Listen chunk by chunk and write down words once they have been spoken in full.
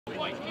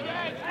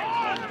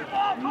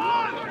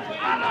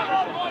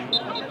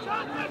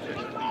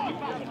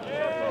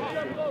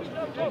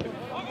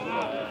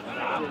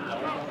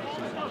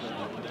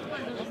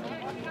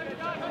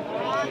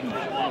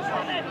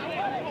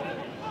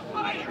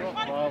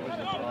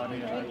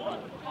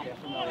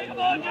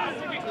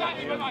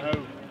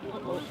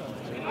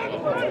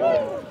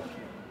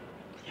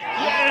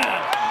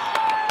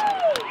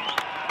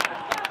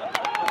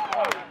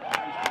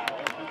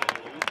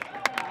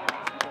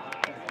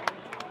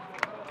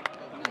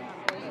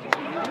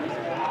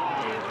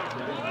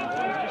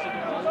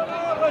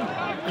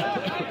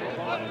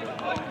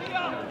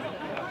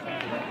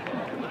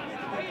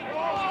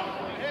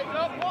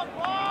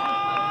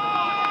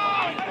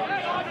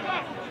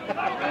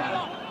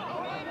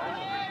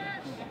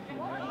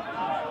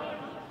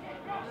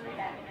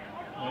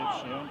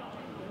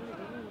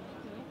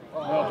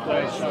Well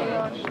played, son.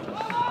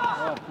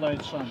 Well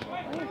played, son.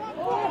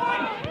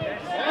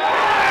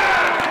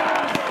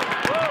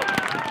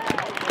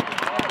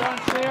 Well done,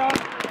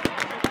 Sion.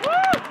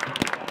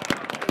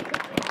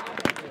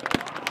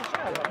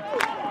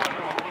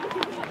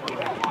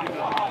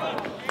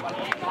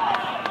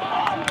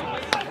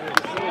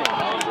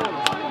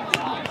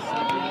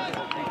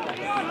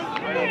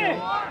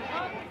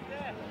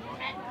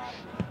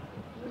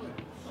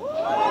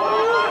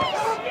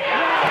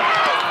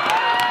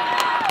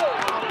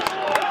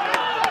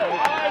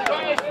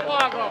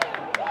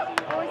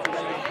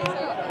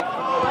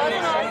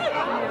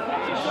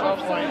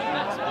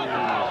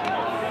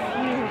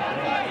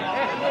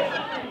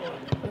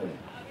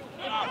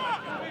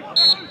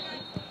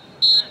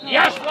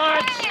 Yes,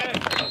 lads!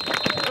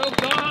 Well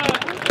done!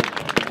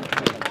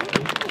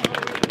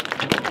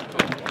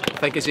 I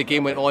think as the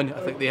game went on,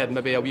 I think they had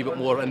maybe a wee bit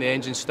more in the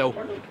engine still.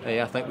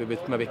 I think we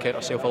would maybe count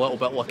ourselves a little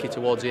bit lucky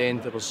towards the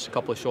end. There was a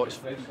couple of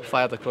shots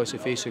fired across the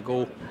face of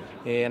goal,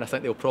 and I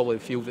think they'll probably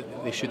feel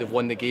that they should have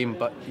won the game,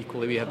 but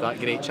equally we had that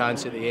great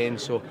chance at the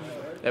end. So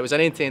it was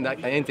an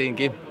end-to-end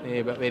game,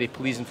 but very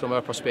pleasing from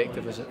our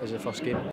perspective as the first game.